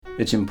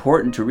it's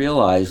important to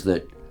realize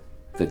that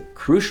the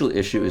crucial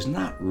issue is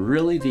not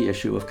really the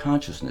issue of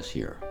consciousness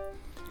here.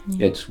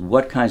 It's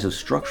what kinds of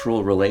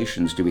structural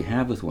relations do we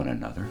have with one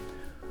another?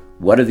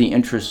 What are the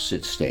interests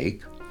at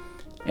stake?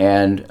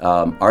 And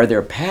are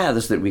there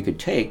paths that we could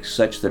take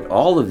such that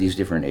all of these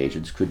different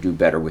agents could do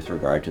better with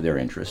regard to their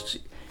interests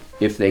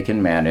if they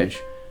can manage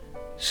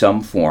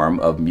some form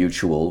of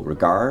mutual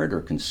regard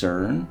or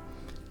concern?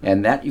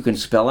 And that you can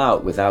spell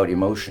out without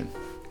emotion.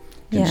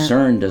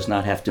 Concern does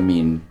not have to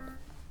mean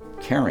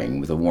caring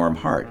with a warm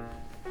heart.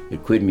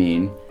 It could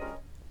mean,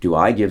 do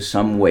I give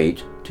some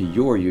weight to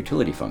your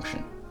utility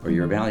function or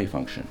your value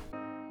function?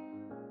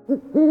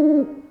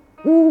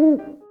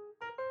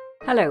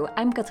 Hello,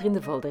 I'm Katrien de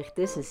Volder.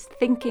 This is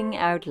Thinking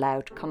Out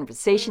Loud,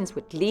 conversations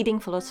with leading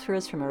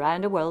philosophers from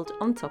around the world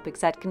on topics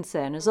that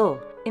concern us all.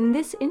 In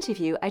this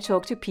interview, I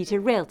talk to Peter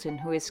Railton,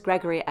 who is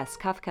Gregory S.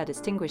 Kafka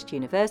Distinguished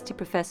University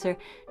Professor,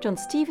 John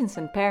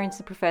Stevenson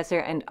Parenson Professor,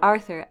 and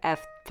Arthur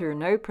F.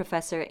 Thurneau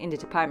Professor in the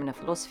Department of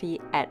Philosophy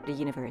at the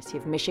University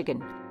of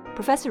Michigan.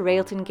 Professor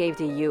Railton gave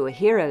the You a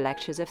Hero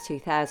lectures of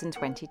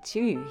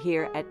 2022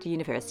 here at the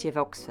University of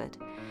Oxford.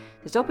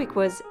 The topic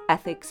was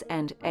Ethics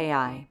and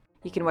AI.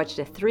 You can watch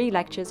the 3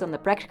 lectures on the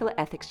Practical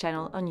Ethics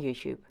channel on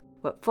YouTube.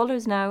 What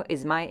follows now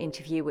is my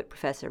interview with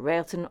Professor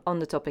Railton on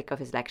the topic of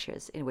his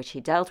lectures, in which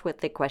he dealt with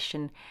the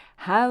question,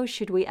 how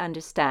should we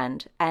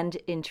understand and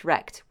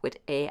interact with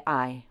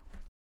AI?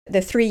 The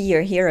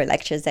 3-year Hero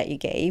lectures that you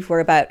gave were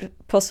about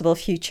possible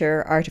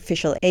future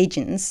artificial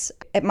agents.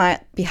 It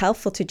might be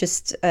helpful to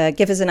just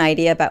give us an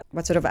idea about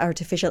what sort of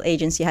artificial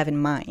agents you have in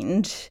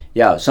mind.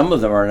 Yeah, some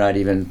of them are not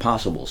even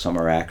possible. Some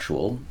are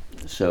actual.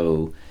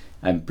 So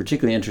I'm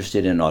particularly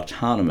interested in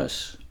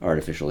autonomous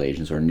artificial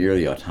agents, or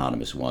nearly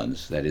autonomous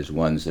ones, that is,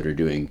 ones that are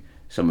doing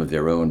some of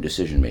their own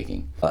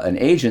decision-making. An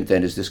agent,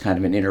 then, is this kind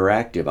of an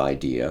interactive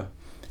idea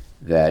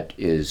that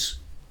is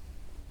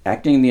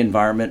acting in the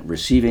environment,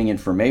 receiving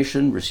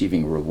information,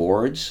 receiving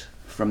rewards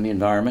from the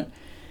environment,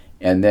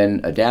 and then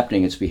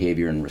adapting its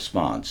behavior in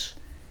response.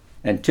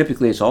 And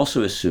typically it's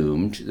also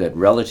assumed that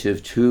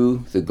relative to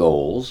the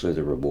goals or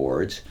the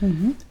rewards,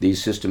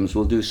 these systems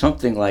will do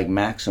something like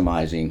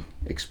maximizing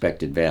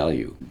expected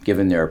value.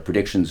 Given their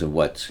predictions of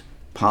what's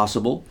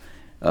possible,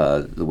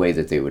 the way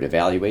that they would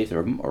evaluate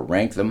them or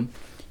rank them,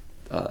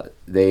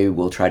 they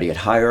will try to get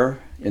higher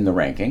in the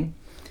ranking,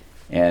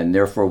 and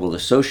therefore will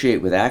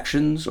associate with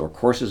actions or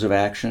courses of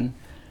action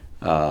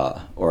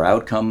or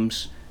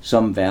outcomes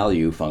some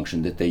value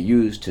function that they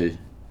use to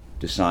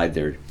decide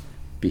their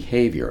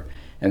behavior.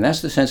 And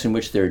that's the sense in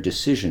which they're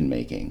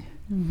decision-making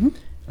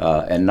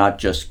and not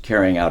just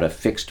carrying out a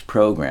fixed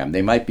program.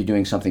 They might be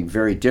doing something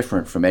very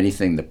different from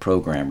anything the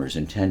programmers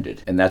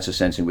intended. And that's a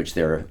sense in which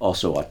they're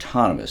also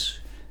autonomous.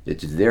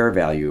 It's their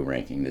value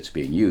ranking that's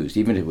being used.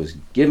 Even if it was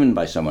given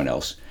by someone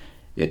else,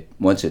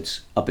 once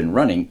it's up and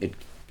running, it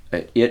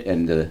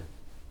and the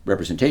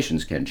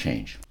representations can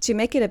change. To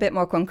make it a bit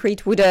more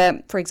concrete, would,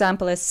 for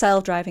example, a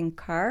self-driving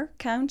car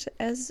count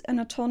as an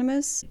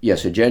autonomous?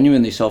 Yes, a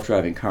genuinely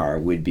self-driving car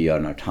would be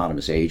an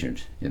autonomous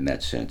agent in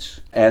that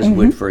sense, as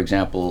would, for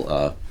example,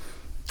 a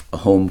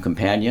home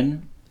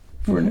companion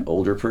for an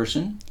older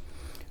person,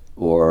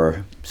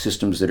 or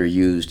systems that are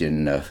used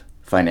in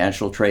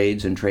financial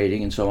trades and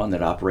trading and so on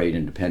that operate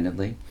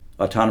independently.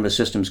 Autonomous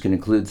systems can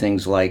include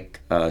things like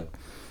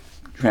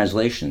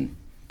translation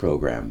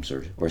programs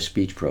or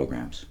speech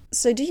programs.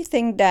 So do you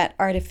think that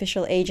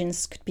artificial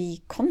agents could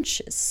be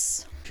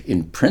conscious?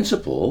 In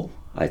principle,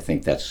 I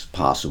think that's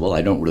possible.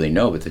 I don't really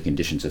know what the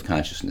conditions of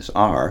consciousness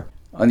are.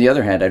 On the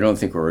other hand, I don't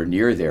think we're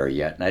near there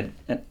yet.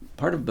 And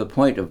part of the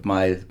point of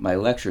my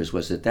lectures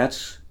was that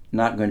that's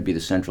not going to be the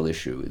central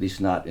issue, at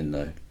least not in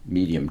the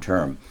medium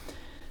term,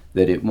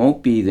 that it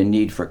won't be the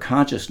need for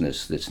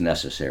consciousness that's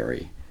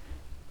necessary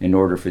in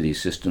order for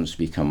these systems to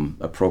become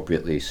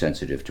appropriately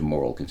sensitive to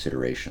moral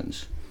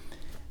considerations.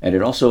 And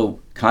it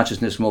also,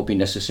 consciousness won't be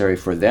necessary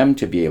for them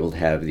to be able to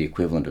have the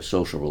equivalent of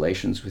social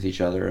relations with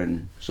each other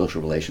and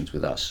social relations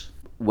with us.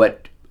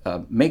 What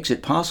makes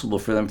it possible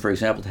for them, for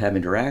example, to have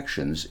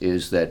interactions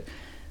is that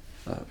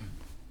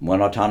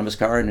one autonomous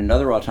car and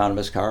another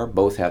autonomous car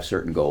both have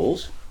certain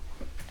goals.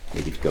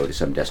 They get to go to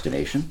some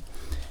destination.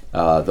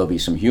 There'll be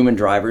some human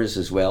drivers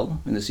as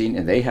well in the scene,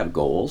 and they have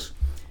goals,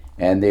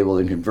 and they will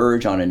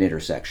converge on an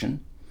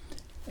intersection,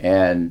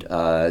 and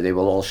they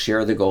will all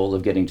share the goal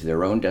of getting to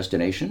their own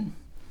destination.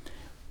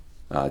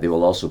 They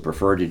will also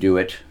prefer to do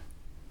it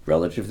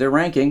relative to their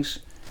rankings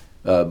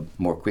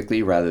more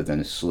quickly rather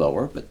than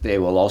slower, but they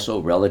will also,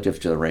 relative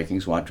to the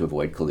rankings, want to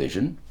avoid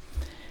collision.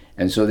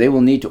 And so they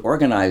will need to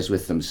organize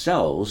with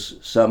themselves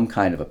some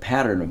kind of a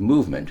pattern of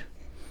movement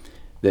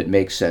that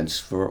makes sense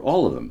for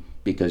all of them,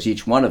 because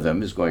each one of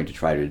them is going to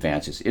try to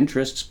advance its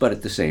interests, but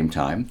at the same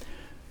time,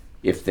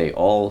 if they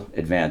all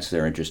advance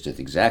their interests at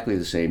exactly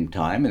the same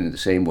time and in the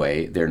same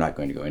way, they're not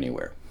going to go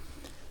anywhere.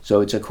 So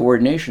it's a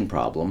coordination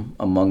problem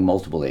among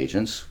multiple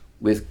agents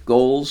with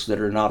goals that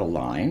are not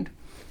aligned,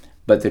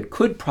 but that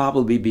could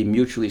probably be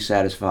mutually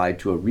satisfied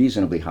to a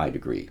reasonably high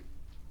degree.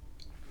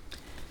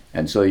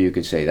 And so you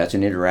could say that's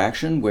an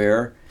interaction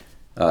where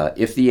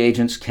if the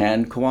agents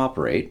can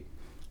cooperate,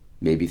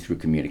 maybe through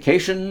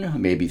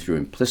communication, maybe through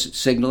implicit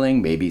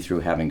signaling, maybe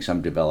through having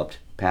some developed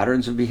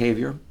patterns of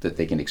behavior that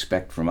they can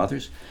expect from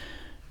others,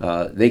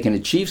 they can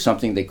achieve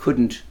something they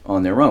couldn't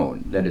on their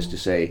own. That is to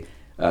say,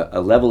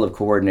 a level of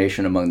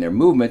coordination among their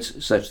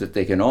movements such that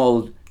they can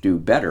all do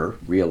better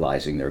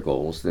realizing their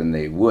goals than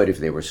they would if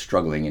they were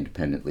struggling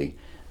independently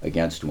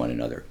against one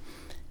another.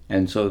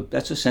 And so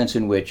that's a sense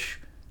in which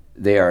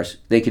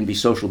they can be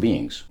social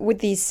beings. Would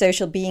these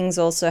social beings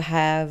also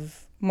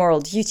have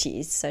moral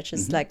duties, such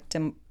as like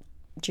the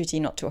duty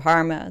not to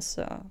harm us,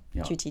 or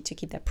duty to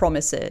keep their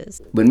promises?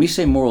 When we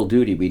say moral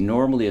duty, we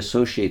normally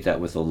associate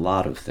that with a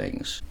lot of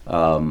things.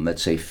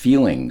 Let's say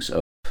feelings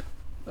of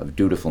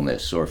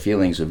dutifulness or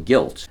feelings of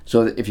guilt.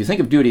 So if you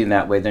think of duty in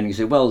that way, then you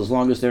say, well, as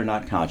long as they're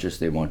not conscious,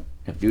 they won't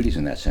have duties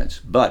in that sense.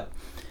 But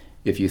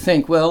if you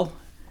think, well,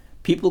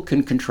 people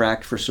can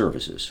contract for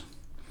services,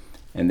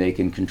 and they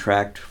can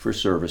contract for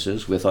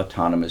services with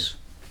autonomous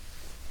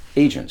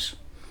agents.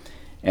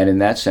 And in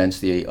that sense,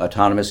 the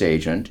autonomous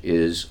agent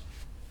is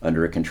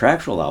under a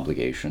contractual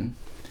obligation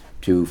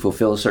to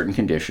fulfill a certain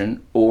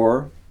condition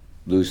or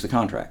lose the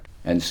contract.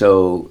 And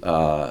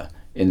so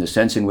in the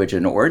sense in which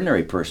an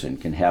ordinary person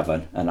can have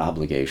an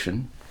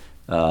obligation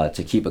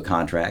to keep a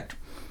contract,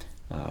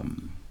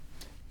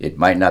 it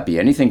might not be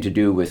anything to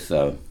do with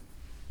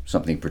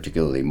something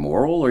particularly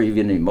moral or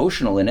even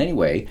emotional in any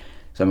way.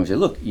 Someone would say,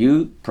 look,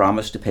 you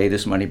promised to pay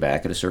this money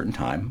back at a certain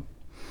time,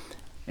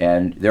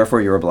 and therefore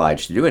you're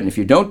obliged to do it. And if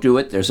you don't do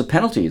it, there's a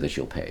penalty that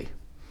you'll pay.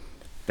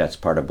 That's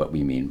part of what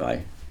we mean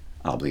by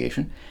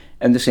obligation.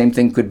 And the same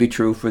thing could be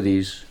true for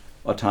these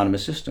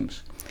autonomous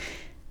systems.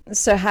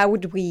 So how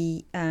would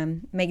we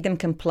make them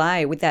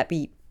comply? Would that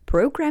be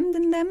programmed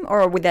in them,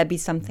 or would that be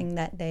something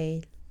that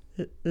they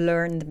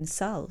learn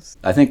themselves?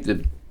 I think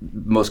the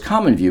most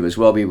common view is,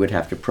 well, we would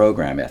have to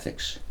program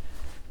ethics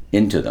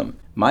into them.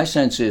 My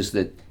sense is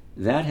that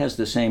has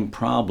the same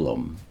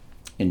problem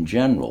in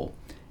general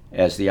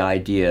as the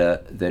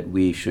idea that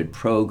we should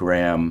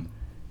program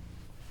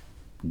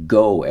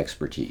Go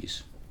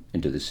expertise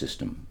into the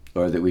system,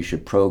 or that we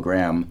should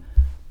program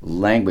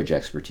language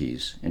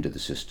expertise into the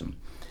system.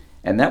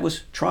 And that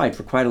was tried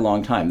for quite a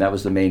long time. That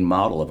was the main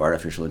model of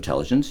artificial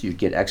intelligence. You'd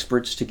get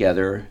experts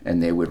together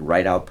and they would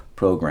write out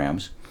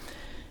programs.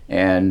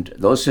 And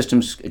those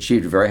systems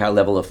achieved a very high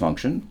level of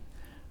function,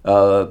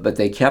 but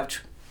they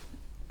kept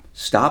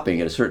stopping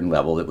at a certain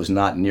level that was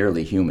not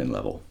nearly human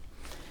level.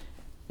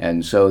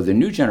 And so the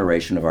new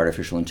generation of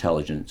artificial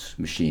intelligence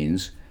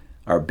machines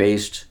are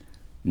based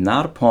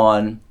not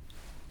upon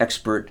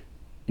expert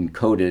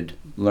encoded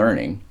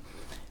learning,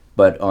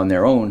 but on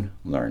their own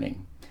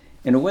learning.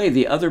 In a way,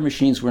 the other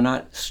machines were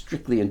not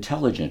strictly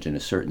intelligent in a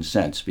certain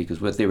sense,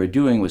 because what they were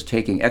doing was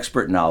taking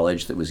expert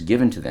knowledge that was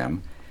given to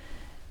them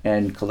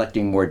and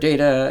collecting more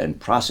data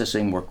and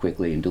processing more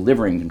quickly and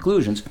delivering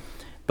conclusions,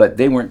 but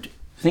they weren't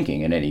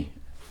thinking in any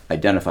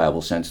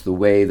identifiable sense the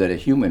way that a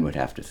human would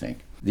have to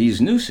think.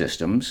 These new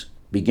systems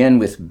begin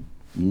with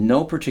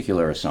no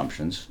particular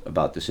assumptions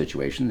about the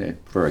situation.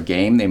 For a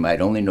game, they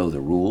might only know the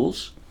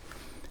rules.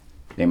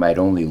 They might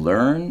only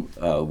learn,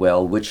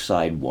 which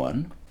side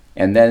won.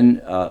 And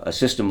then a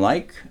system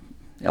like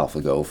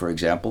AlphaGo, for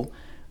example,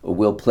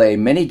 will play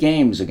many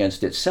games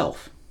against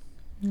itself,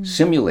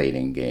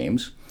 simulating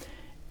games,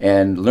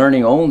 and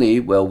learning only,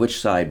 which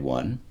side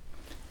won.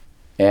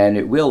 And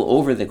it will,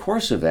 over the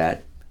course of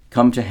that,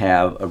 come to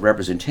have a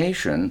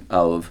representation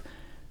of,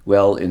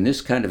 in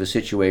this kind of a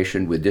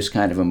situation, would this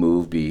kind of a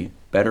move be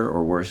better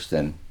or worse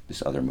than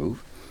this other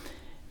move?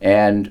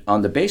 And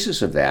on the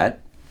basis of that,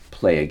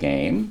 play a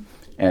game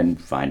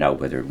and find out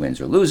whether it wins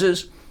or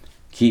loses,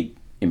 keep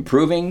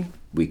improving.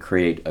 We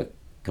create a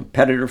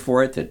competitor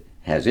for it that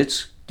has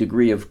its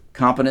degree of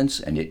competence,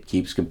 and it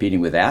keeps competing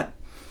with that.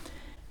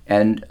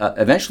 And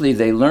eventually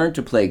they learn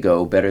to play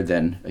Go better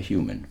than a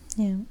human.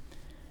 Yeah.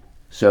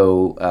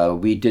 So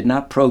we did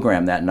not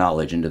program that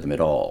knowledge into them at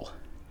all.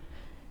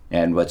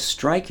 And what's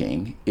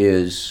striking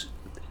is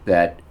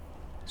that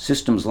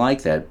systems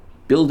like that,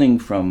 building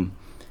from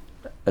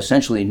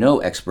essentially no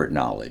expert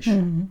knowledge,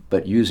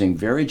 but using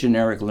very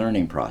generic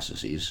learning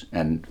processes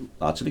and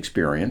lots of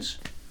experience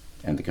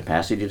and the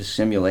capacity to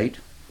simulate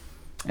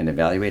and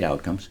evaluate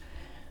outcomes,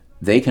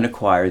 they can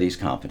acquire these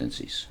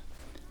competencies.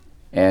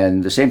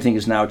 And the same thing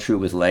is now true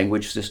with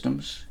language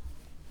systems.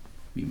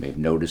 You may have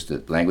noticed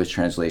that language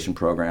translation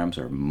programs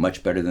are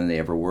much better than they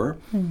ever were.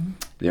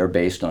 They're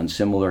based on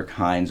similar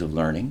kinds of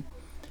learning.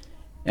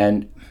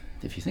 And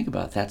if you think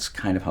about it, that's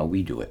kind of how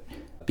we do it.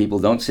 People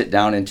don't sit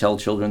down and tell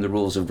children the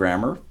rules of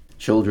grammar.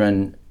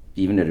 Children,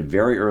 even at a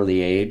very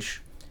early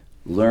age,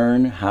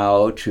 learn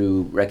how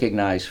to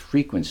recognize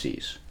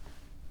frequencies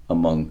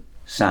among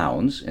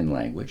sounds in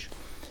language,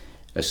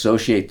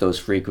 associate those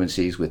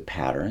frequencies with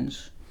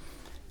patterns,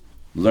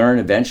 learn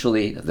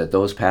eventually that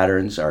those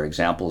patterns are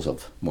examples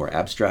of more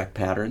abstract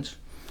patterns,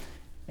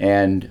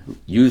 and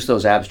use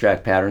those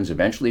abstract patterns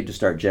eventually to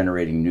start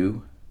generating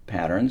new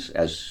patterns,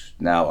 as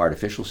now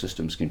artificial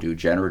systems can do,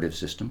 generative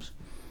systems.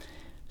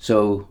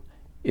 So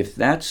if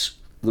that's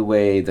the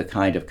way the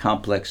kind of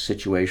complex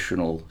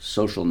situational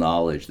social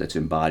knowledge that's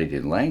embodied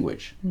in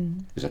language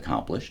is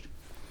accomplished,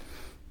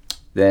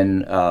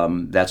 then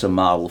that's a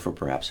model for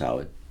perhaps how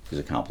it is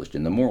accomplished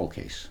in the moral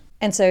case.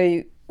 And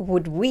so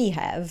would we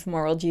have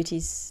moral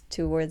duties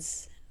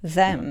towards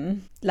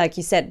them? Like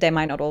you said, they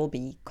might not all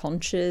be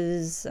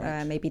conscious,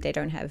 maybe they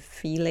don't have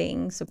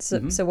feelings.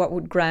 So what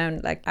would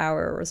ground like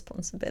our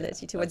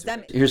responsibility towards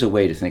them? Here's a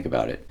way to think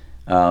about it.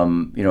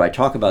 I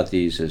talk about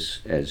these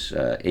as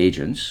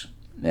agents,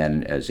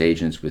 and as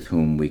agents with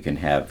whom we can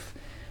have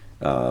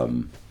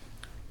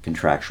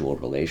contractual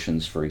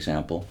relations, for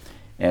example.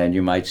 And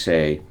you might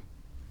say,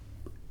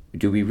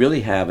 do we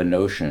really have a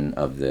notion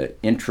of the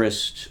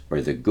interest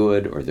or the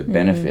good or the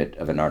benefit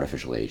of an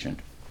artificial agent?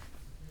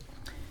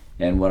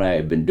 And what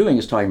I've been doing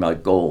is talking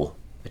about goal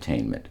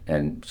attainment.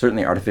 And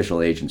certainly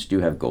artificial agents do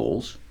have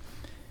goals.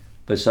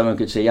 But someone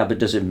could say, yeah, but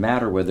does it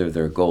matter whether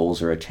their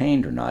goals are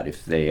attained or not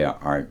if they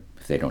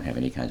don't have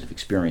any kinds of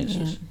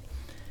experiences?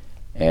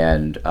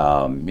 And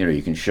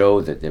you can show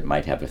that it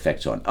might have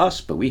effects on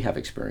us, but we have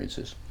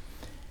experiences.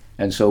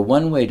 And so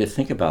one way to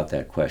think about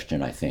that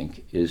question, I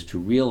think, is to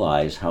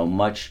realize how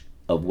much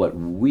of what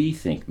we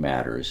think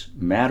matters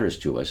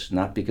to us,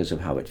 not because of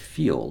how it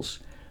feels,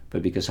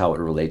 but because how it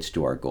relates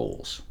to our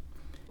goals.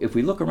 If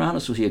we look around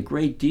us, we'll see a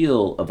great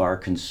deal of our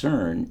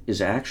concern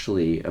is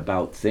actually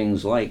about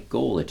things like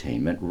goal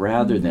attainment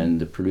rather than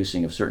the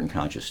producing of certain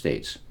conscious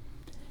states.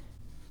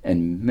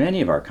 And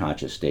many of our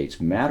conscious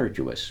states matter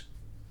to us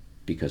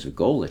because of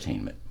goal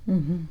attainment.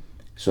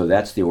 So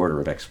that's the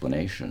order of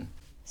explanation.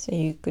 So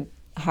you could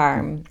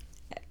harm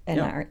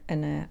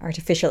an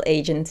artificial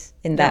agent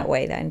in that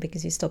way then,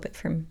 because you stop it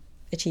from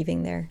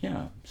achieving their...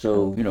 Yeah.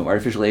 So,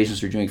 artificial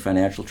agents are doing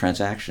financial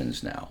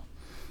transactions now.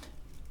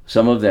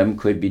 Some of them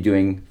could be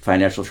doing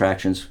financial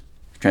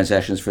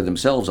transactions for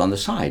themselves on the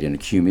side and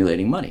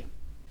accumulating money.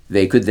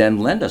 They could then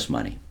lend us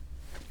money.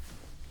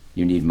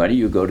 You need money,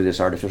 you go to this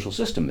artificial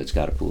system that's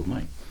got a pool of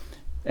money,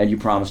 and you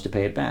promise to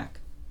pay it back.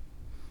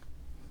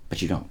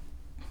 But you don't.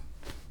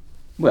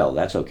 Well,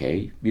 that's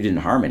okay. You didn't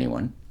harm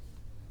anyone.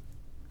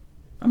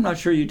 I'm not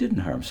sure you didn't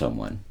harm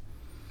someone.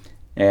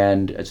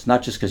 And it's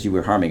not just because you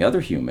were harming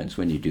other humans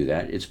when you do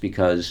that. It's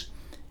because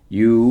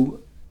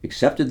you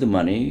accepted the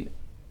money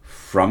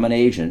from an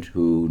agent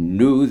who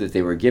knew that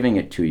they were giving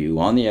it to you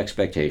on the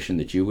expectation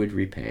that you would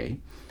repay.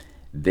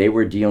 They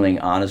were dealing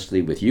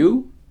honestly with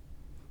you,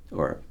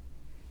 or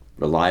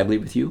reliably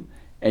with you,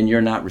 and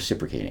you're not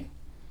reciprocating.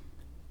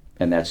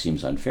 And that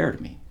seems unfair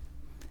to me.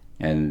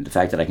 And the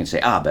fact that I can say,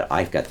 but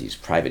I've got these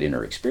private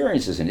inner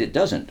experiences and it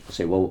doesn't. I'll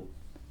say, well,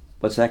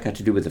 what's that got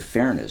to do with the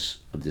fairness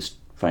of this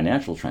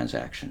financial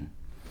transaction?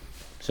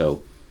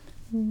 So,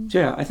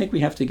 yeah, I think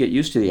we have to get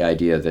used to the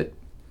idea that,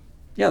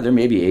 there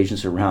may be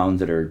agents around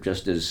that are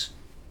just as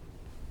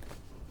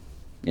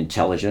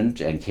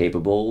intelligent and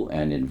capable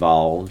and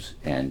involved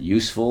and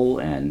useful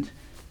and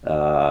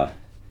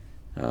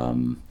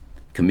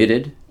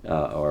committed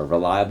or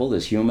reliable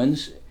as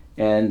humans,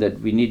 and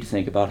that we need to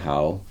think about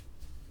how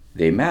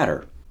they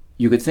matter.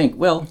 You could think,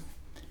 well,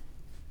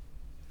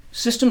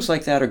 systems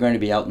like that are going to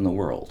be out in the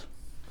world.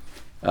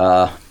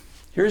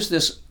 Here's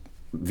this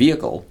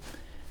vehicle,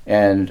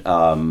 and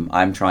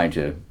I'm trying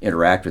to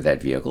interact with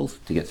that vehicle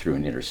to get through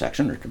an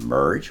intersection or to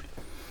merge.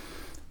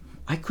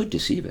 I could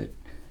deceive it.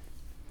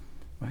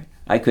 Right?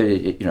 I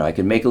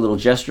could make a little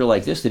gesture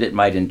like this that it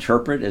might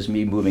interpret as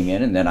me moving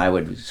in, and then I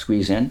would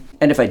squeeze in.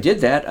 And if I did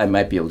that, I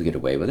might be able to get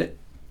away with it.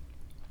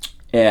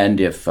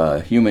 And if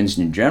humans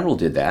in general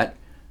did that,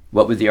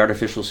 what would the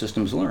artificial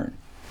systems learn?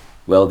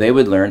 Well, they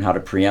would learn how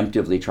to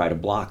preemptively try to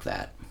block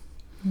that.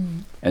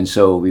 And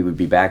so we would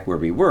be back where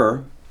we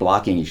were,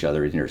 blocking each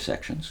other at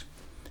intersections.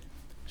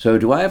 So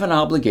do I have an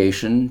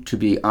obligation to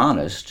be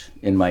honest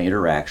in my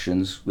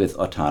interactions with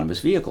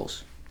autonomous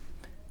vehicles?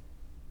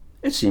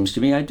 It seems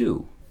to me I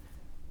do.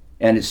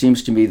 And it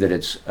seems to me that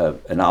it's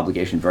an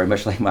obligation very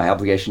much like my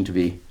obligation to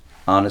be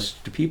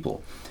honest to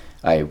people.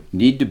 I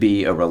need to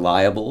be a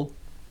reliable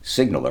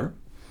signaler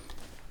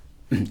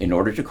in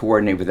order to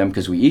coordinate with them,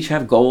 because we each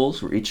have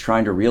goals, we're each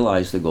trying to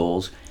realize the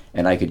goals,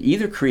 and I could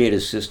either create a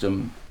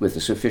system with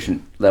a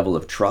sufficient level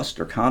of trust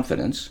or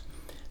confidence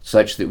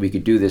such that we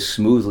could do this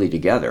smoothly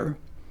together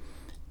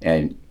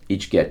and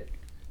each get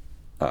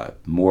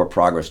more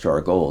progress to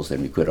our goals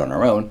than we could on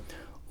our own,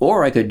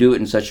 or I could do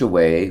it in such a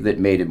way that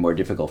made it more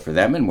difficult for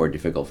them and more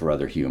difficult for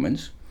other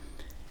humans.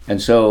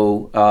 And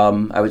so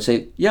I would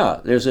say,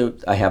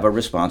 I have a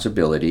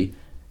responsibility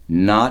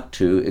not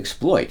to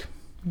exploit.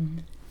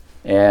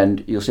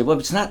 And you'll say, well,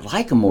 it's not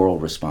like a moral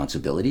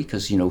responsibility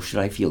because,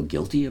 should I feel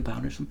guilty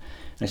about it or something?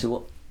 And I say,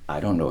 well, I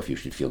don't know if you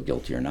should feel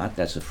guilty or not.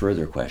 That's a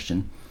further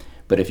question.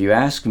 But if you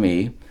ask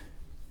me,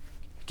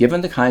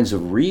 given the kinds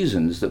of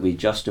reasons that we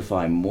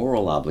justify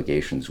moral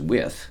obligations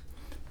with,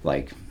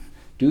 like,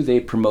 do they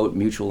promote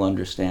mutual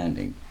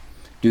understanding?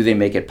 Do they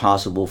make it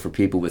possible for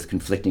people with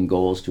conflicting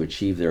goals to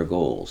achieve their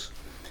goals?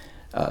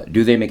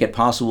 Do they make it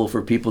possible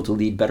for people to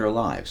lead better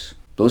lives?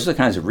 Those are the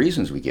kinds of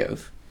reasons we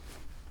give.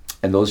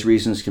 And those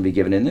reasons can be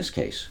given in this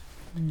case.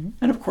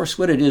 And of course,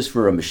 what it is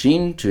for a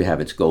machine to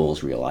have its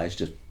goals realized,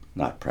 just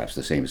not perhaps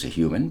the same as a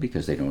human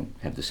because they don't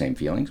have the same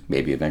feelings.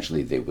 Maybe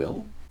eventually they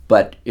will.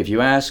 But if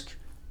you ask,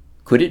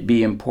 could it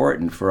be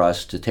important for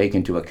us to take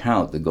into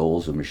account the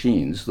goals of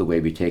machines the way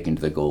we take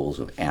into the goals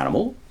of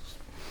animals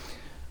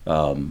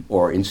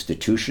or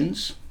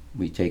institutions?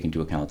 We take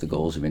into account the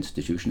goals of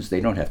institutions. They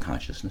don't have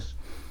consciousness.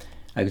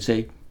 I could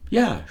say,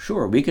 yeah,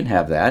 sure, we can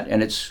have that.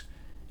 And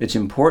it's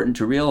important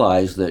to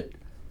realize that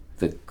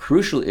the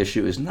crucial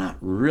issue is not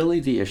really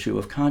the issue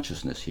of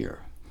consciousness here.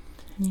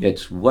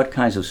 It's what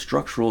kinds of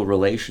structural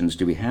relations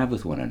do we have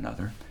with one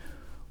another?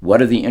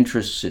 What are the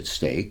interests at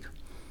stake?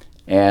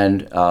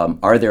 And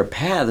are there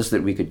paths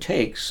that we could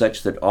take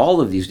such that all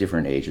of these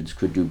different agents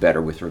could do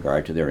better with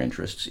regard to their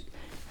interests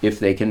if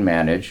they can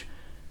manage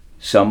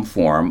some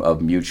form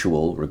of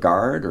mutual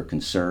regard or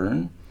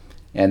concern?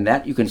 And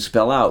that you can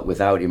spell out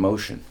without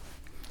emotion.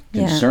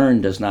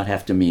 Concern does not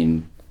have to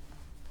mean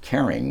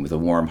caring with a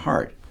warm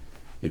heart.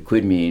 It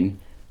could mean,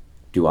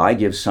 do I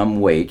give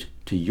some weight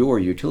to your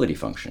utility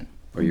function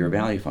or your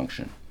value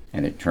function?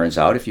 And it turns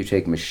out if you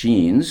take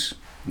machines,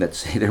 let's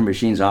say they're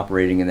machines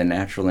operating in the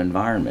natural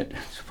environment.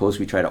 Suppose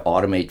we try to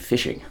automate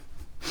fishing.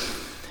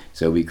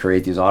 So we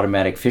create these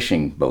automatic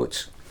fishing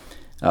boats.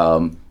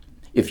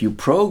 If you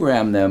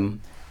program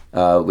them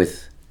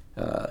with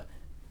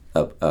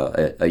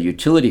a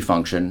utility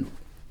function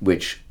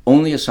which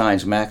only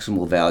assigns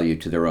maximal value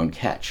to their own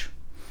catch,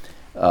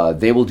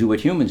 they will do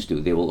what humans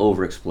do. They will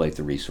overexploit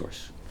the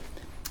resource.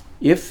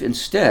 If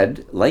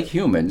instead, like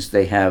humans,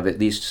 they have at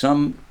least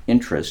some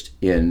interest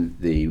in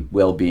the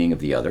well-being of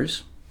the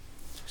others,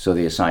 so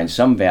they assign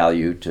some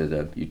value to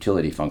the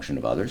utility function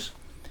of others,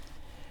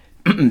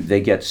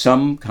 they get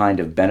some kind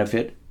of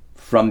benefit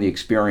from the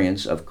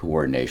experience of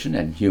coordination,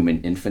 and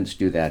human infants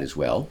do that as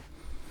well.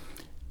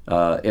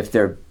 If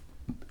their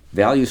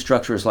value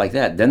structure is like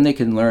that, then they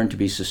can learn to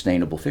be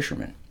sustainable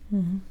fishermen.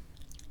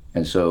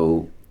 And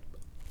so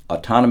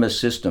autonomous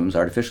systems,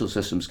 artificial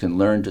systems, can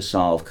learn to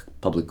solve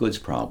public goods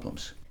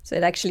problems. So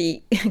it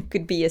actually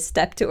could be a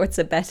step towards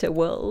a better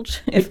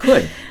world. It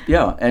could,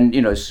 yeah. And,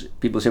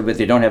 people say, but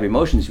they don't have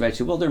emotions. You might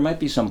say, well, there might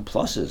be some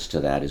pluses to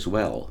that as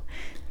well.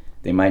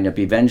 They might not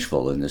be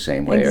vengeful in the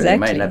same way, or they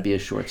might not be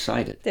as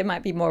short-sighted. They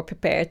might be more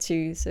prepared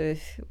to sort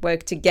of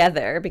work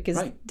together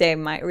because they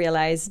might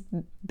realize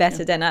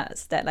better than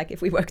us that, like,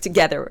 if we work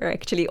together, we're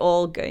actually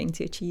all going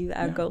to achieve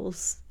our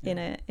goals in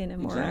a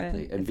more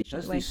exactly. And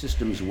because way. These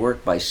systems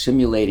work by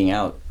simulating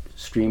out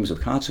streams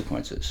of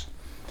consequences,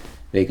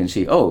 they can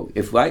see,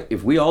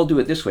 if we all do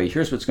it this way,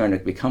 here's what's going to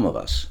become of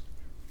us.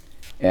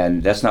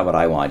 And that's not what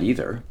I want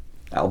either.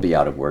 I'll be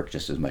out of work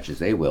just as much as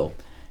they will.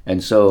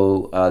 And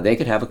so they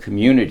could have a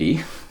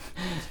community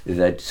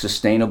that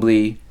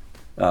sustainably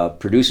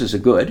produces a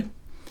good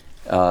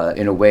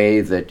in a way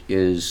that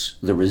is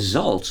the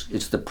result,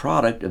 it's the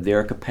product of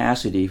their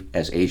capacity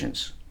as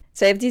agents.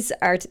 So if these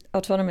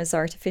autonomous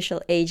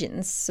artificial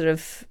agents sort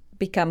of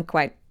become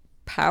quite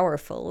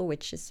powerful,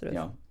 which is sort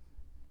of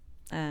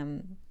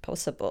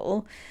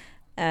possible,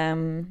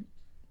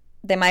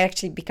 they might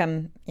actually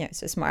become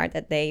so smart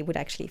that they would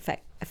actually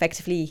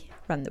effectively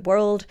run the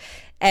world,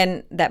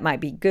 and that might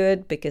be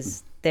good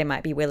because they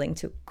might be willing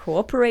to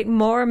cooperate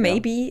more,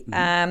 maybe.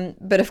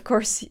 But of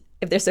course,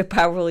 if they're so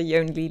powerful, you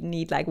only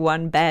need like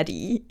one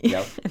baddie,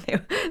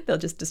 and they'll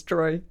just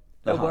destroy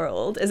the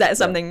world. Is that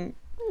something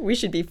we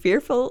should be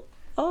fearful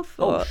of?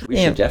 We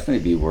should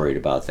definitely be worried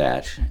about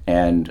that,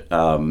 and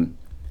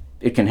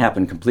it can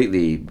happen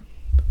completely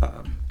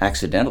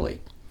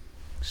accidentally.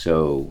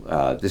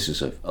 So this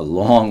is a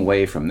long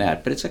way from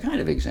that, but it's a kind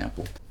of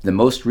example. The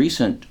most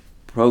recent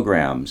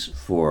programs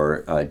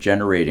for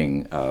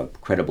generating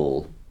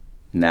credible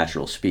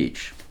natural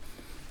speech,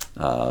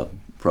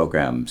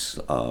 programs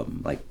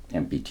like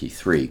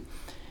GPT-3,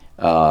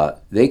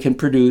 they can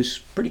produce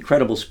pretty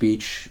credible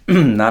speech,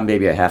 not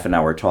maybe a half an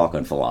hour talk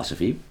on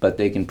philosophy, but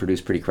they can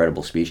produce pretty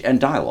credible speech and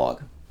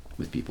dialogue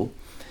with people.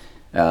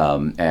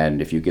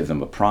 And if you give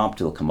them a prompt,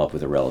 they'll come up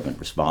with a relevant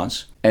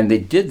response. And they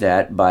did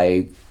that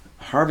by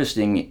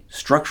harvesting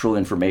structural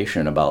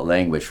information about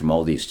language from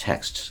all these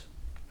texts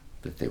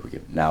that they were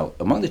given. Now,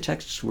 among the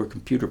texts were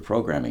computer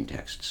programming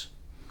texts.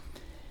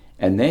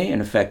 And they,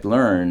 in effect,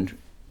 learned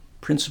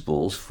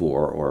principles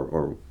for,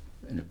 or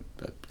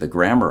the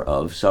grammar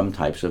of, some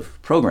types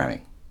of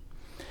programming.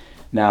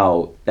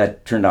 Now,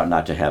 that turned out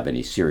not to have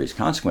any serious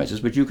consequences,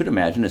 but you could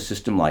imagine a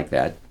system like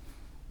that,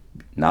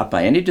 not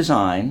by any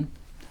design,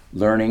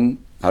 learning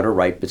how to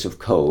write bits of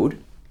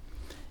code.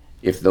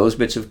 If those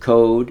bits of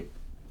code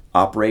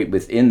operate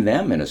within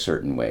them in a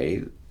certain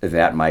way,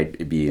 that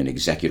might be an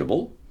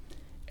executable,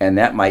 and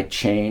that might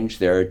change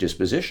their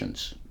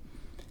dispositions.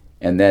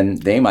 And then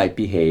they might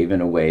behave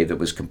in a way that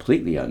was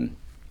completely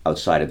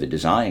outside of the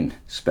design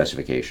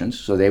specifications,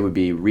 so they would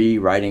be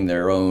rewriting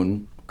their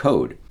own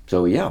code.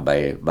 So yeah,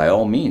 by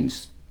all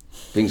means,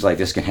 things like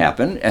this can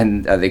happen,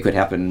 and they could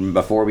happen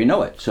before we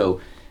know it. So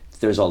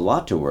there's a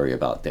lot to worry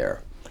about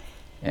there.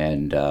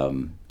 And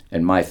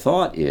my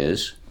thought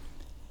is,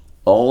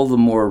 all the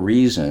more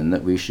reason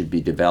that we should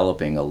be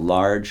developing a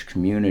large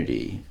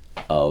community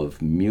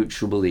of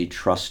mutually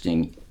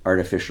trusting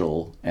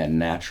artificial and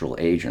natural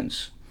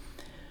agents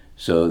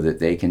so that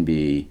they can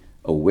be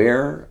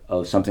aware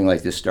of something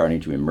like this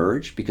starting to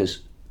emerge,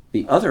 because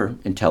the other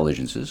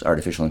intelligences,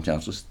 artificial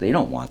intelligence, they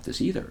don't want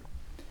this either.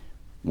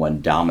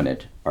 One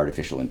dominant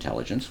artificial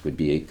intelligence would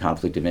be a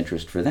conflict of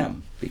interest for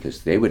them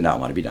because they would not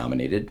want to be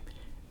dominated.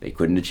 They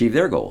couldn't achieve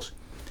their goals.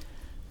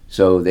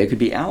 So they could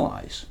be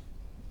allies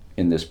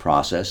in this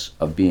process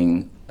of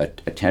being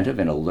attentive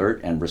and alert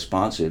and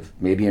responsive,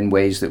 maybe in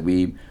ways that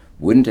we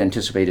wouldn't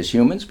anticipate as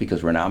humans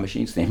because we're now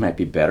machines. They might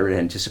be better at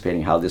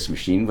anticipating how this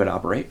machine would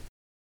operate.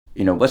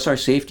 You know, what's our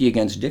safety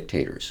against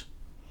dictators?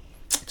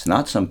 It's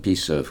not some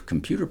piece of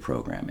computer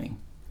programming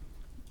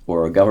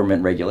or a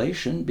government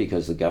regulation,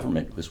 because the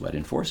government was what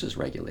enforces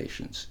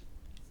regulations.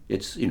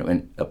 It's, you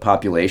know, a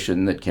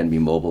population that can be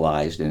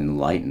mobilized and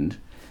enlightened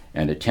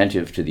and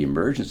attentive to the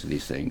emergence of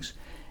these things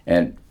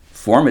and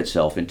form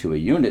itself into a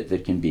unit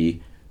that can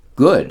be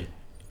good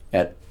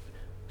at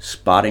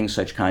spotting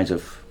such kinds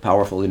of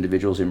powerful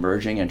individuals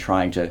emerging and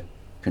trying to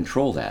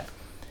control that.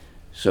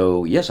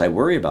 So yes, I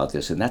worry about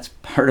this, and that's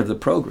part of the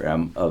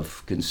program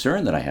of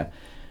concern that I have,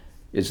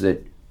 is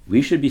that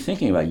we should be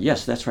thinking about,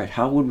 yes, that's right,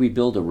 how would we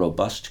build a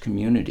robust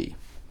community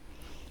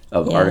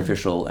of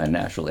artificial and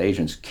natural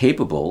agents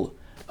capable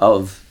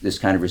of this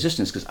kind of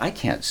resistance? Because I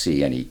can't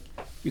see any,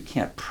 you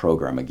can't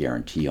program a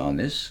guarantee on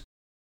this.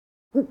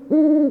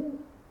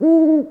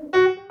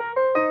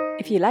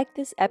 If you like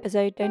this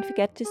episode, don't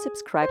forget to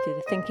subscribe to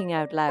the Thinking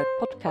Out Loud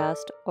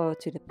podcast or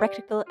to the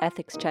Practical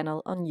Ethics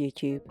channel on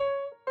YouTube.